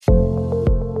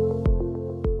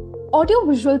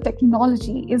Audiovisual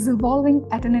technology is evolving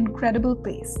at an incredible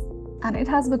pace, and it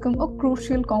has become a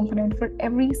crucial component for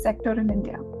every sector in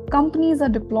India. Companies are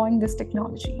deploying this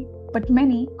technology, but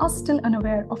many are still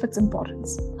unaware of its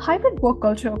importance. Hybrid work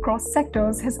culture across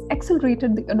sectors has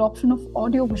accelerated the adoption of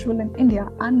audiovisual in India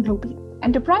and globally.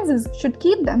 Enterprises should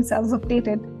keep themselves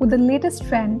updated with the latest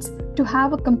trends to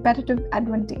have a competitive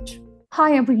advantage.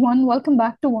 Hi everyone, welcome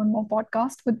back to one more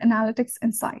podcast with Analytics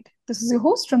Insight. This is your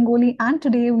host Rangoli, and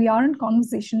today we are in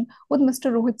conversation with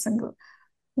Mr. Rohit Singal,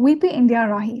 VP India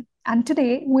Rahi. And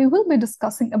today we will be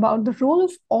discussing about the role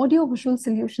of audiovisual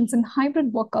solutions in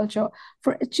hybrid work culture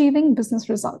for achieving business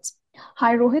results.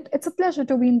 Hi Rohit, it's a pleasure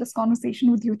to be in this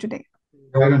conversation with you today.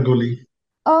 Hi, Rangoli.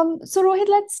 So Rohit,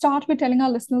 let's start by telling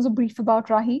our listeners a brief about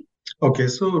Rahi. Okay,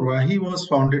 so Rahi was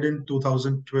founded in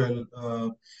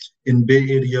 2012 in Bay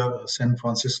Area, San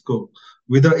Francisco,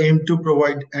 with the aim to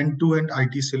provide end-to-end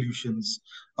IT solutions.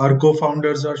 Our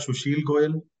co-founders are Sushil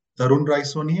Goyal, Tarun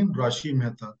Raisoni, and Rashi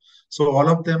Mehta. So all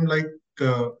of them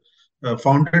uh,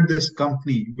 founded this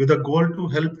company with a goal to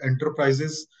help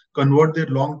enterprises convert their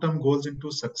long-term goals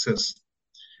into success.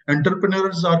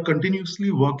 Entrepreneurs are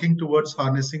continuously working towards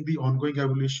harnessing the ongoing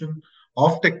evolution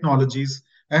of technologies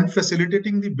and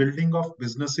facilitating the building of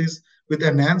businesses with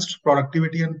enhanced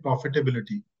productivity and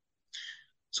profitability.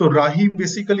 So Rahi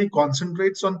basically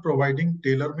concentrates on providing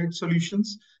tailor-made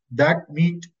solutions that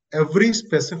meet every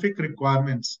specific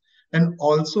requirements and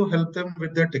also help them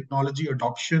with their technology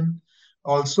adoption,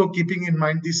 also keeping in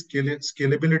mind the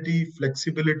scalability,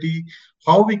 flexibility,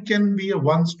 how we can be a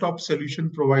one-stop solution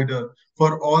provider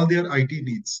for all their IT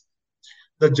needs.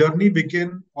 The journey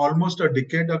began almost a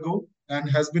decade ago and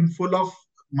has been full of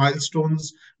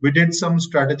milestones. We did some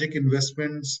strategic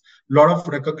investments, a lot of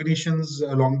recognitions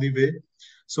along the way.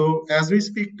 So, as we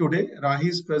speak today, Rahi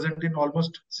is present in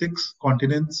almost 6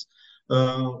 continents,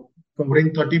 uh,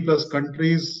 covering 30 plus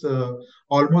countries,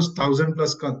 almost 1,000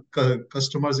 plus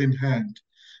customers in hand.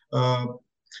 Uh,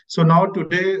 so now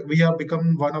today we have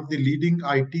become one of the leading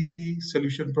IT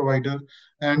solution provider,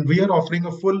 and we are offering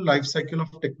a full life cycle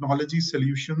of technology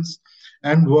solutions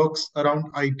and works around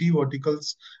IT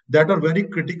verticals that are very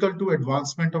critical to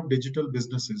advancement of digital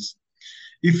businesses.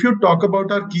 If you talk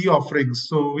about our key offerings,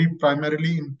 so we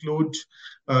primarily include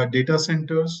data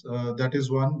centers, that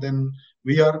is one. Then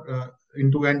we are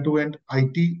into end-to-end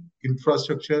IT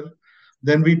infrastructure.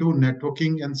 Then we do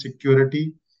networking and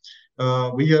security.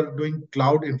 We are doing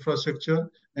cloud infrastructure.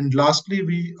 And lastly,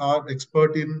 we are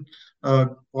expert in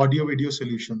audio video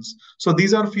solutions. So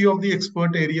these are few of the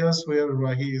expert areas where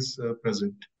Rahi is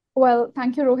present. Well,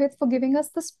 thank you, Rohit, for giving us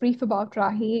this brief about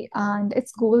Rahi and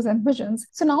its goals and visions.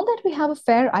 So now that we have a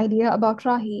fair idea about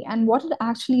Rahi and what it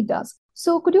actually does,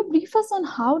 so could you brief us on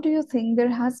how do you think there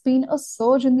has been a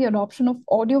surge in the adoption of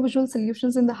audiovisual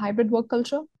solutions in the hybrid work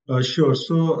culture? Sure.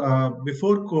 So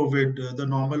before COVID, the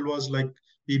normal was like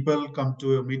people come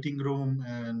to a meeting room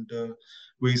and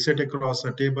we sit across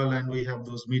a table and we have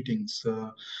those meetings.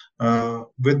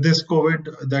 With this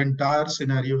COVID, the entire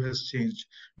scenario has changed.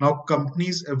 Now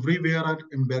companies everywhere are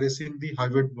embarrassing the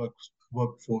hybrid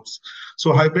workforce.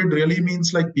 So hybrid really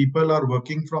means like people are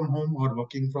working from home or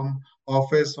working from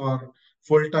office or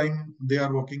full time they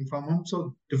are working from home.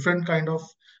 So different kind of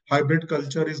hybrid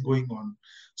culture is going on.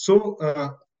 So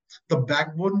the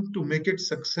backbone to make it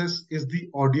success is the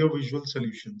audio visual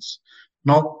solutions.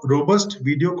 Now, robust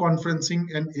video conferencing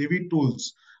and AV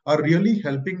tools are really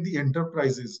helping the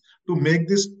enterprises to make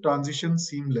this transition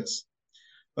seamless.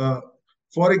 Uh,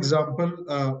 for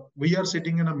example, we are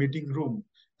sitting in a meeting room,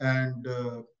 and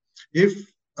if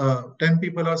 10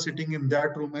 people are sitting in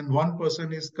that room and one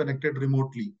person is connected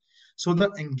remotely, so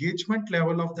the engagement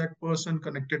level of that person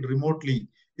connected remotely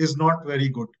is not very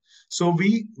good. So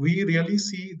we really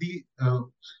see the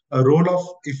role of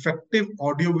effective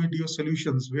audio video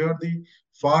solutions where the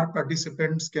far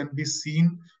participants can be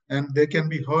seen and they can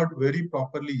be heard very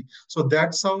properly. So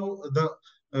that's how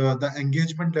the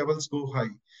engagement levels go high.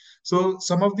 So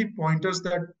some of the pointers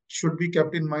that should be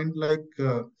kept in mind, like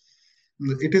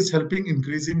it is helping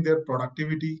increasing their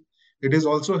productivity. It is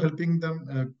also helping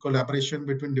them collaboration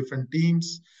between different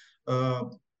teams. Uh,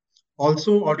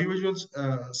 Also, audiovisuals,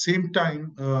 same time,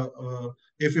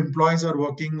 if employees are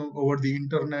working over the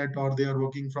internet or they are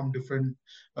working from different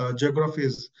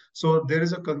geographies, so there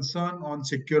is a concern on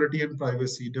security and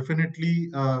privacy. Definitely,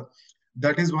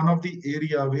 that is one of the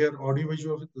area where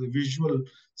audiovisual visual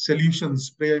solutions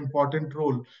play an important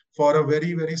role for a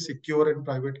very, very secure and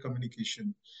private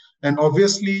communication. And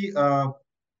obviously,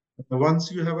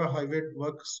 once you have a hybrid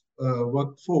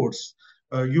workforce,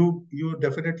 you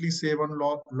definitely save on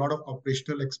lot of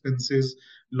operational expenses,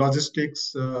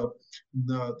 logistics.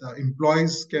 The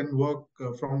employees can work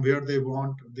from where they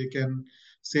want. They can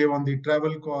save on the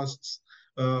travel costs.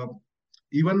 Uh,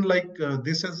 Even like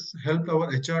this has helped our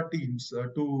HR teams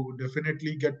to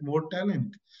definitely get more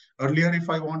talent. Earlier, if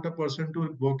I want a person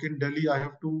to work in Delhi, I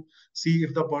have to see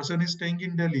if the person is staying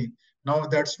in Delhi. Now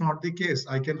that's not the case.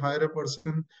 I can hire a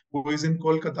person who is in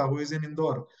Kolkata, who is in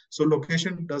Indore. So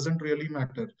location doesn't really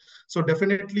matter. So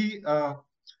definitely,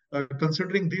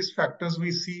 considering these factors,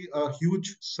 we see a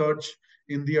huge surge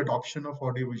in the adoption of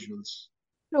audiovisuals.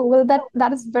 No, well,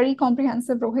 that is very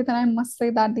comprehensive, Rohit, and I must say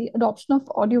that the adoption of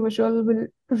audiovisual will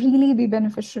really be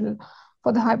beneficial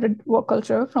for the hybrid work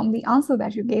culture from the answer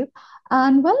that you gave.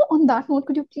 And well, on that note,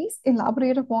 could you please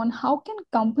elaborate upon how can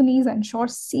companies ensure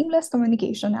seamless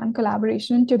communication and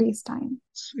collaboration in today's time?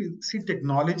 See,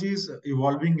 technology is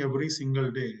evolving every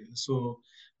single day. So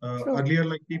True. earlier,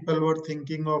 like people were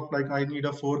thinking of like, I need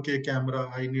a 4K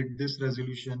camera, I need this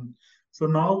resolution. So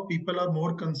now people are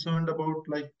more concerned about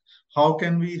like, how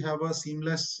can we have a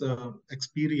seamless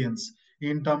experience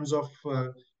in terms of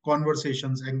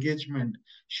conversations, engagement,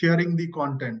 sharing the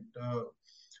content.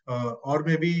 Or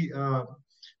maybe uh,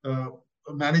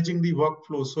 managing the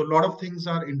workflow. So a lot of things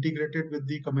are integrated with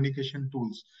the communication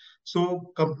tools.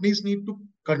 So companies need to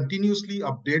continuously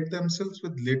update themselves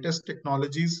with latest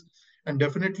technologies and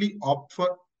definitely opt for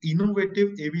innovative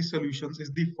AV solutions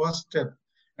is the first step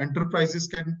enterprises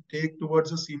can take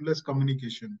towards a seamless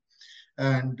communication.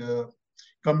 And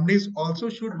companies also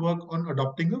should work on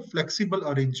adopting a flexible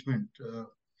arrangement.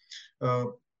 Uh,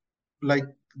 like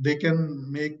they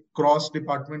can make cross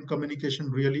department communication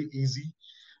really easy.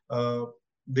 uh,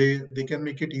 they can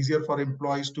make it easier for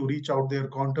employees to reach out their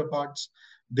counterparts.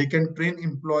 They can train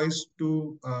employees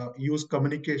to use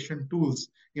communication tools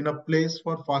in a place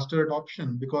for faster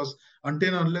adoption, because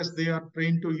until unless they are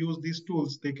trained to use these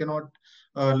tools, they cannot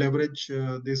leverage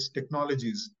these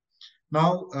technologies.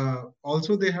 Now,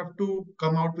 also they have to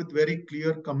come out with very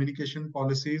clear communication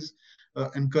policies,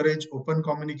 encourage open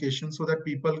communication so that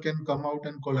people can come out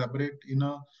and collaborate in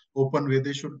a open way.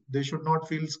 They should not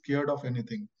feel scared of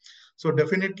anything. So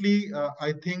definitely,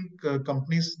 I think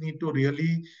companies need to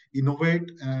really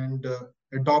innovate and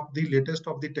adopt the latest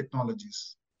of the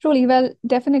technologies. Truly, well,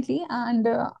 definitely. And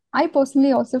I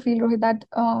personally also feel, Rohit, that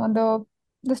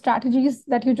the strategies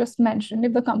that you just mentioned,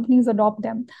 if the companies adopt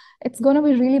them, it's going to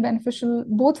be really beneficial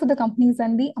both for the companies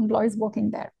and the employees working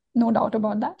there. No doubt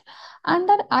about that. And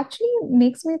that actually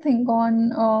makes me think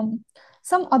on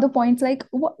some other points. Like,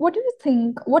 what do you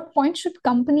think? What points should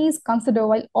companies consider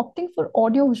while opting for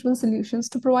audio-visual solutions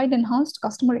to provide enhanced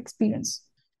customer experience?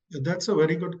 That's a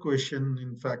very good question.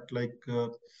 In fact, like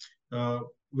uh,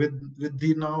 with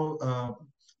the now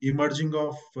emerging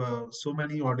of so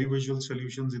many audiovisual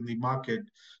solutions in the market,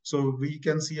 so we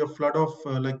can see a flood of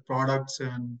like products,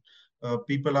 and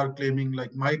people are claiming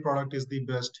like my product is the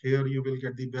best. Here you will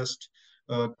get the best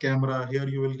camera. Here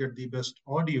you will get the best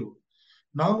audio.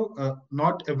 Now,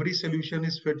 not every solution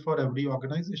is fit for every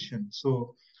organization.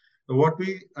 So what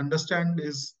we understand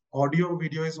is audio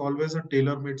video is always a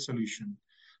tailor-made solution.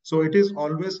 So it is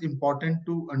always important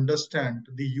to understand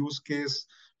the use case,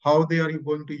 how they are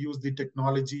going to use the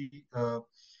technology,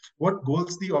 what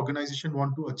goals the organization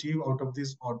want to achieve out of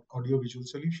these audio visual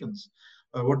solutions.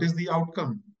 What is the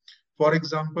outcome? For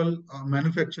example, a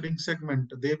manufacturing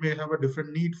segment, they may have a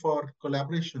different need for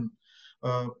collaboration.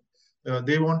 Uh,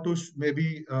 they want to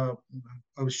maybe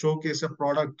showcase a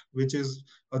product which is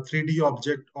a 3D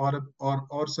object,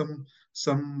 or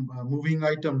some moving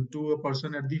item to a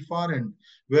person at the far end,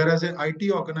 whereas an IT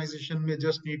organization may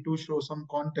just need to show some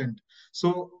content.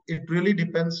 So it really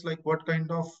depends like what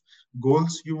kind of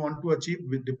goals you want to achieve.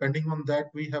 Depending on that,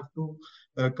 we have to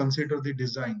consider the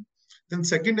design. Then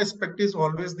second aspect is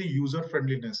always the user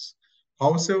friendliness.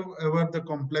 Howsoever the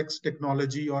complex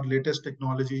technology or latest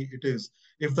technology it is,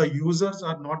 if the users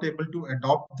are not able to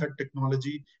adopt that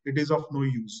technology, it is of no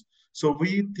use. So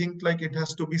we think like it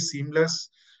has to be seamless.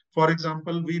 For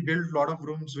example, we build a lot of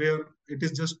rooms where it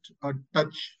is just a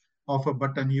touch of a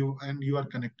button, you are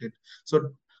connected.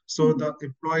 So the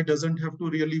employee doesn't have to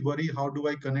really worry, how do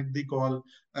I connect the call?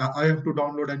 I have to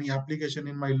download any application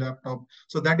in my laptop.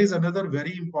 So that is another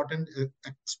very important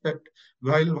aspect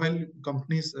while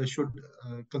companies should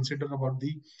consider about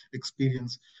the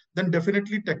experience. Then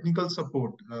definitely technical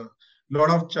support. A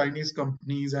lot of Chinese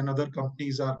companies and other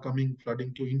companies are coming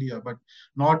flooding to India, but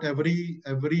not every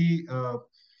uh,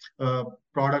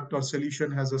 product or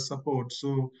solution has a support.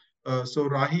 So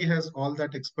Rahi has all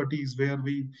that expertise where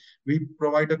we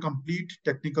provide a complete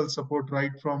technical support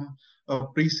right from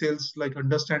pre-sales, like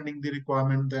understanding the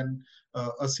requirement, then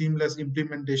a seamless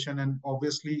implementation, and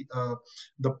obviously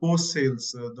the post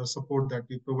sales, the support that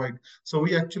we provide. So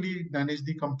we actually manage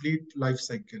the complete life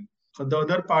cycle. The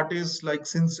other part is like,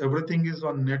 since everything is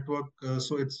on network,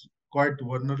 so it's quite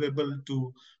vulnerable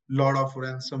to lot of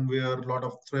ransomware, lot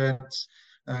of threats,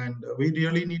 and we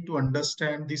really need to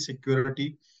understand the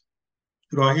security.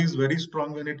 Rahi is very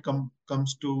strong when it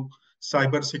comes to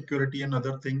cyber security and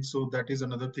other things. So that is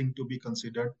another thing to be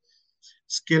considered.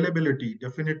 Scalability,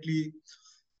 definitely.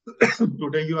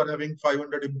 Today you are having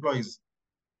 500 employees.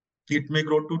 It may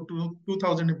grow to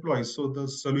 2,000 employees. So the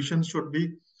solution should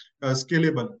be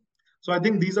scalable. So I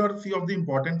think these are a few of the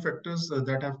important factors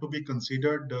that have to be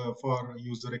considered for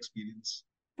user experience.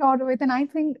 Sure, Rohit, and I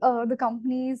think the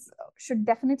companies should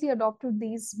definitely adopt to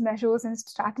these measures and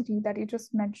strategy that you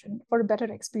just mentioned for a better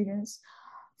experience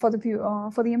for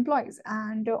the employees.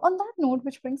 And on that note,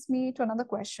 which brings me to another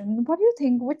question: what do you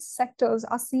think? Which sectors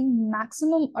are seeing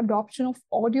maximum adoption of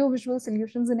audio-visual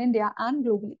solutions in India and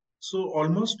globally? So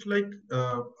almost like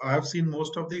I have seen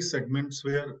most of these segments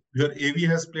where AV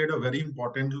has played a very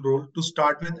important role. To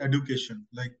start with education,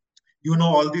 like,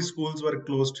 all these schools were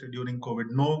closed during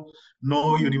COVID. No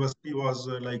Mhm. university was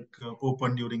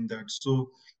open during that.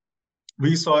 So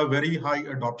we saw a very high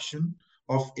adoption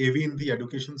of AV in the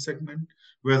education segment,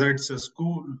 whether it's a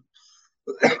school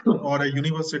or a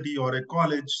university or a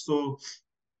college. So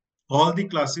all the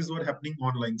classes were happening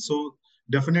online. So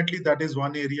definitely that is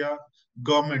one area.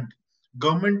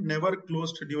 Government never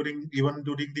closed during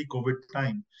the COVID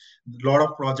time. A lot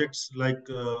of projects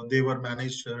they were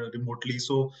managed remotely.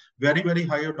 So very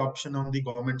high adoption on the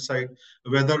government side,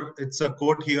 whether it's a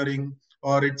court hearing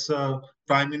or it's a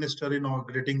prime minister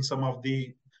inaugurating some of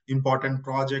the important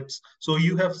projects. So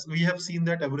we have seen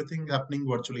that everything happening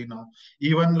virtually now.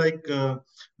 Even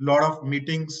lot of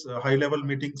meetings, high level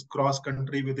meetings, cross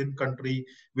country, within country,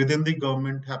 within the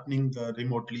government, happening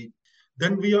remotely.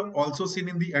 Then we are also seen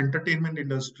in the entertainment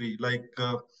industry,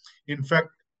 in fact,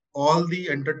 all the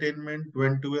entertainment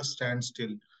went to a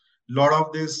standstill. Lot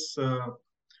of this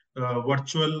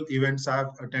virtual events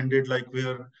I've attended, like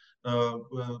where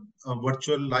a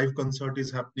virtual live concert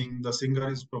is happening, the singer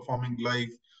is performing live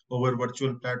over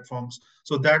virtual platforms.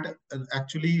 So that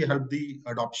actually helped the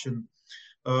adoption.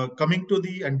 Coming to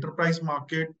the enterprise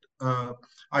market,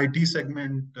 IT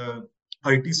segment,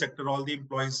 IT sector, all the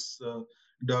employees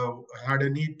had a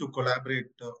need to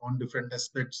collaborate on different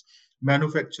aspects.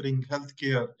 Manufacturing,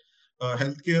 healthcare,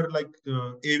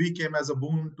 AV came as a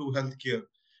boon to healthcare.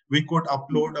 We could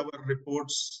upload our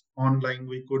reports online.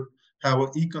 We could have an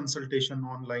e-consultation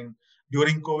online.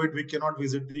 During COVID, we cannot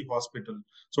visit the hospital,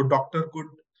 so doctor could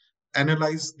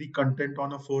analyze the content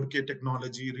on a 4K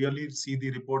technology, really see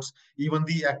the reports. Even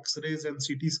the X-rays and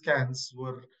CT scans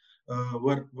were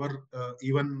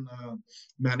even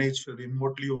managed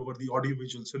remotely over the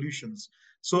audiovisual solutions.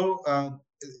 So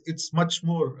it's much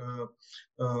more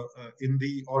in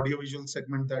the audiovisual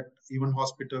segment, that even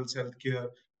hospitals, healthcare,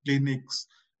 clinics,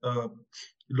 a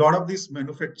lot of these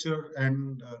manufacture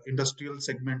and industrial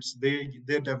segments, they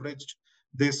leveraged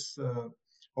this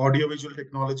audiovisual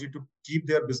technology to keep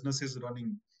their businesses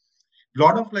running.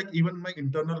 Lot of, like, even my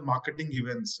internal marketing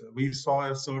events, we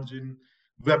saw a surge in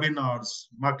webinars,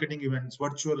 marketing events,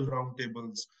 virtual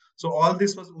roundtables. So all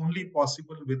this was only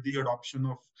possible with the adoption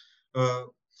of uh,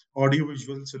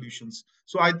 audiovisual solutions.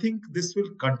 So I think this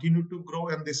will continue to grow,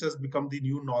 and this has become the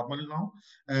new normal now,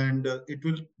 and it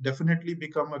will definitely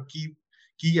become a key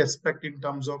aspect in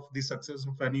terms of the success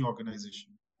of any organization.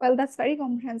 Well, that's very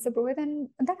comprehensive, Rohit, and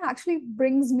that actually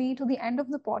brings me to the end of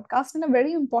the podcast and a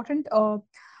very important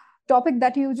topic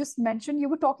that you just mentioned. You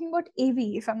were talking about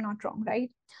AV, if I'm not wrong, right?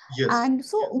 Yes. And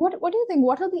so, what do you think?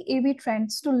 What are the AV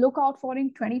trends to look out for in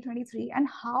 2023, and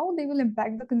how they will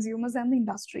impact the consumers and the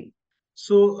industry?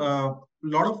 So a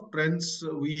lot of trends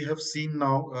we have seen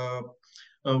now.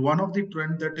 One of the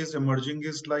trend that is emerging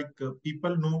is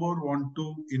people no more want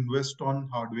to invest on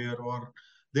hardware, or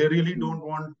they really don't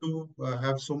want to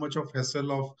have so much of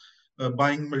hassle of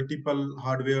buying multiple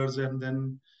hardwares and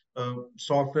then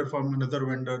software from another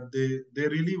vendor. They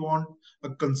really want a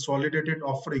consolidated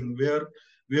offering where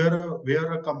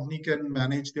a company can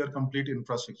manage their complete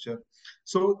infrastructure.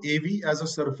 So AV as a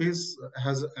service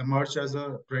has emerged as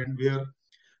a trend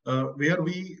where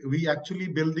we actually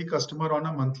bill the customer on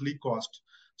a monthly cost.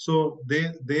 So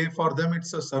they for them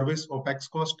it's a service opex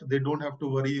cost. They don't have to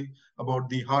worry about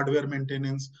the hardware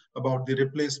maintenance, about the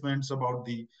replacements, about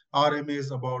the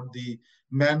RMAs, about the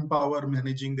manpower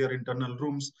managing their internal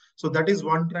rooms. So that is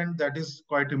one trend that is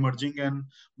quite emerging, and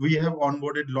we have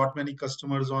onboarded lot many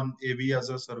customers on AV as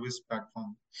a service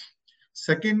platform.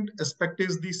 Second aspect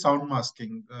is the sound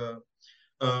masking.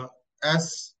 Uh,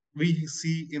 as we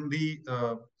see in the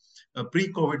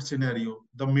pre-COVID scenario,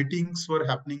 the meetings were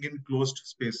happening in closed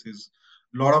spaces.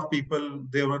 A lot of people,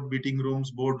 there were meeting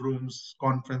rooms, boardrooms,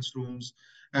 conference rooms,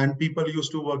 and people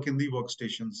used to work in the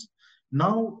workstations.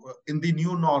 Now, in the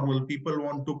new normal, people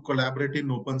want to collaborate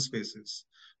in open spaces.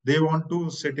 They want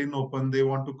to sit in open, they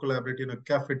want to collaborate in a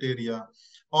cafeteria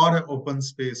or an open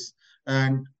space.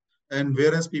 And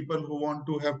whereas people who want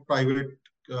to have private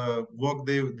work,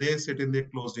 they sit in the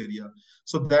closed area.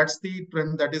 So that's the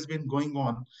trend that has been going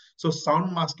on. So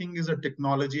sound masking is a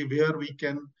technology where we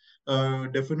can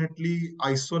definitely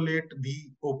isolate the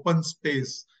open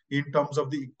space in terms of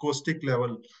the acoustic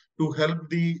level to help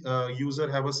the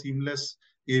user have a seamless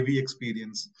AV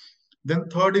experience. Then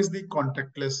third is the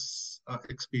contactless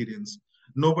experience.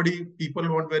 People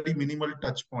want very minimal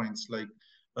touch points. Like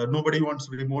nobody wants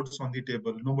remotes on the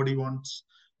table. Nobody wants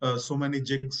so many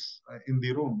jigs in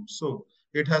the room. So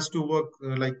it has to work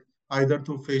like either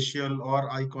through facial or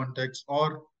eye contacts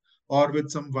or with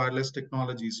some wireless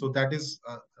technology. So that is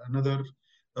another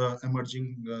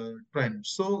emerging trend.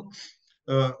 So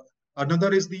uh,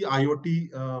 another is the IoT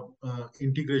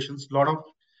integrations. A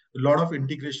lot of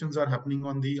integrations are happening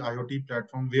on the IoT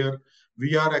platform where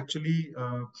we are actually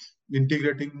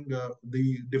integrating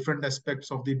the different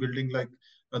aspects of the building, like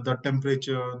the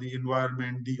temperature, the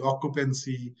environment, the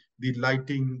occupancy, the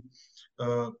lighting.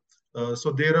 Uh,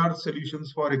 so there are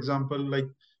solutions, for example, like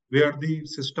where the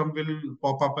system will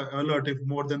pop up an alert if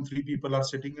more than three people are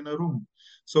sitting in a room.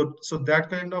 So that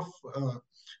kind of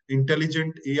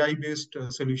intelligent AI-based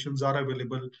solutions are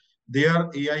available. They are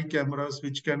AI cameras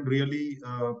which can really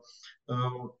uh,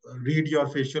 read your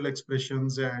facial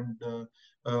expressions and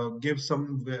give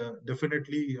some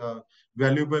definitely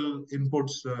valuable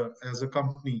inputs as a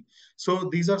company. So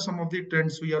these are some of the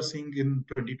trends we are seeing in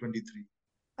 2023.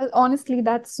 Well, honestly,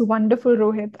 that's wonderful,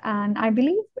 Rohit. And I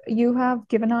believe you have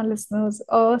given our listeners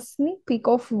a sneak peek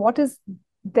of what is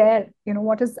there,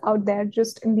 what is out there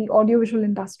just in the audiovisual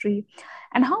industry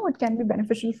and how it can be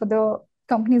beneficial for the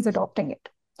companies adopting it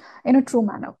in a true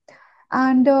manner.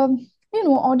 And,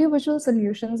 audiovisual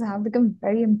solutions have become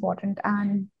very important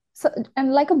and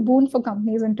like a boon for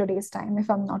companies in today's time, if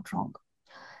I'm not wrong.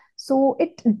 So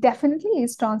it definitely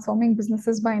is transforming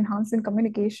businesses by enhancing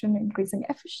communication, increasing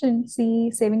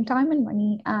efficiency, saving time and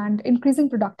money, and increasing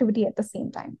productivity at the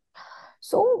same time.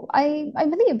 So I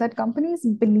believe that companies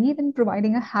believe in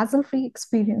providing a hassle-free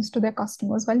experience to their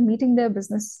customers while meeting their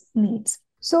business needs.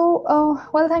 So,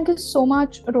 well, thank you so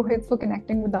much, Rohit, for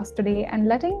connecting with us today and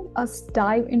letting us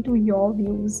dive into your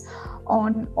views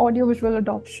on audiovisual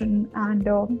adoption and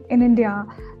in India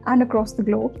and across the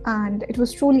globe. And it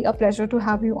was truly a pleasure to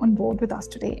have you on board with us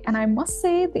today. And I must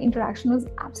say, the interaction was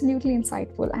absolutely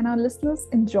insightful, and our listeners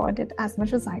enjoyed it as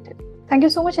much as I did. Thank you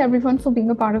so much, everyone, for being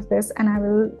a part of this. And I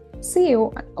will see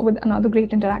you with another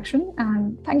great interaction.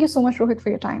 And thank you so much, Rohit, for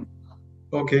your time.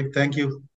 Okay, thank you.